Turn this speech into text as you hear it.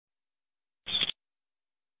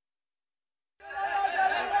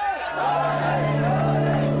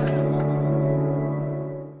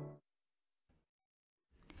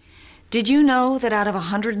Did you know that out of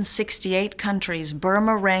 168 countries,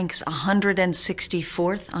 Burma ranks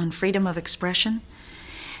 164th on freedom of expression?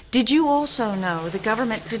 Did you also know the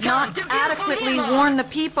government did not adequately warn the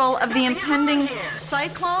people of the impending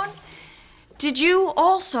cyclone? Did you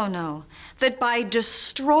also know that by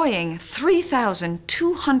destroying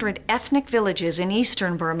 3,200 ethnic villages in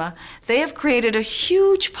eastern Burma, they have created a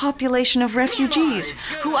huge population of refugees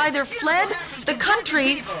who either fled the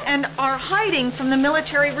country and are hiding from the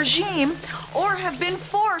military regime or have been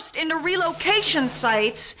forced into relocation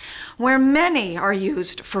sites where many are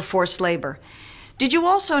used for forced labor? Did you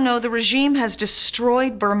also know the regime has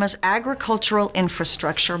destroyed Burma's agricultural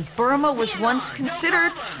infrastructure? Burma was once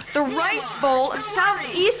considered the rice bowl of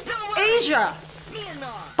Southeast Asia.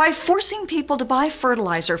 By forcing people to buy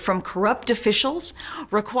fertilizer from corrupt officials,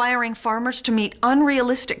 requiring farmers to meet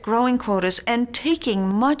unrealistic growing quotas, and taking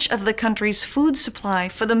much of the country's food supply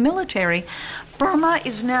for the military, Burma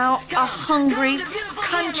is now a hungry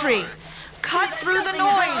country. Cut through the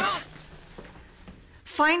noise.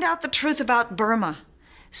 Find out the truth about Burma.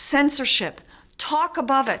 Censorship. Talk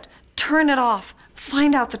above it. Turn it off.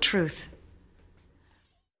 Find out the truth.